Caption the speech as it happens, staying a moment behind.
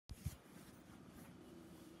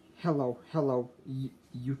Hello,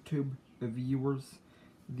 YouTube viewers.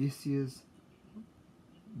 This is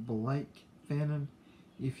Blake Fannin.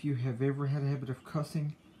 If you have ever had a habit of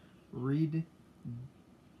cussing, read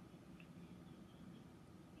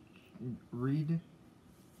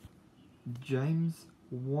James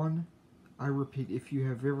 1. I repeat, if you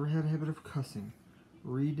have ever had a habit of cussing,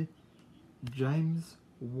 read James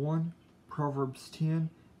 1, Proverbs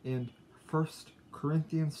 10, and 1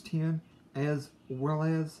 Corinthians 10, as well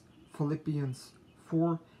as Philippians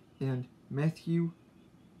 4 and Matthew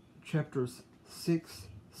chapters 6,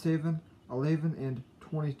 7, 11, and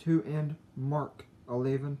 22, and Mark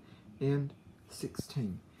 11 and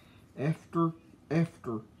 16. After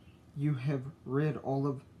you have read all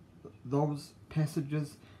of those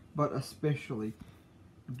passages, but especially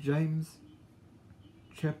James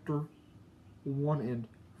chapter 1 and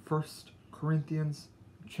 1 Corinthians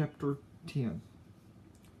chapter 10.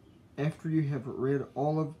 After you have read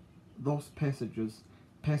all of those passages,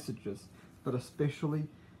 but especially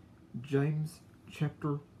James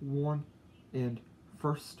chapter 1 and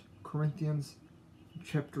 1 Corinthians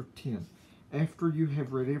chapter 10. After you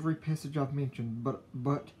have read every passage I've mentioned,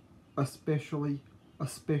 but especially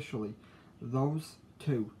those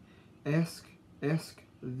two, ask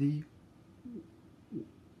the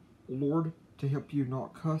Lord to help you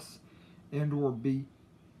not cuss and or be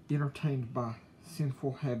entertained by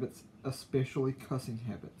sinful habits, especially cussing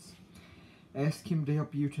habits. Ask Him to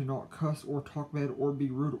help you to not cuss or talk bad or be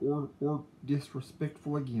rude or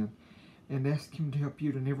disrespectful again. And ask Him to help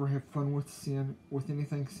you to never have fun with sin, with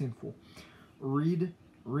anything sinful. Read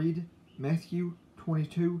Matthew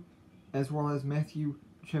 22, as well as Matthew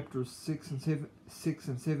chapters 6 and 7,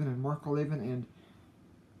 and Mark 11, and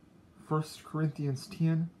 1 Corinthians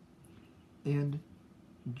 10, and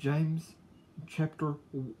James chapter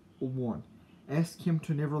 1. Ask Him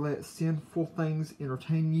to never let sinful things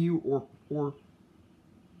entertain you or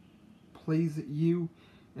please you,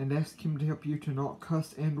 and ask Him to help you to not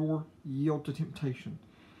cuss and or yield to temptation.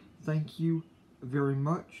 Thank you very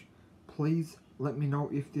much. Please let me know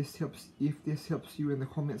if this helps you in the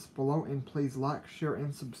comments below, and please like, share,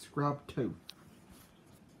 and subscribe too.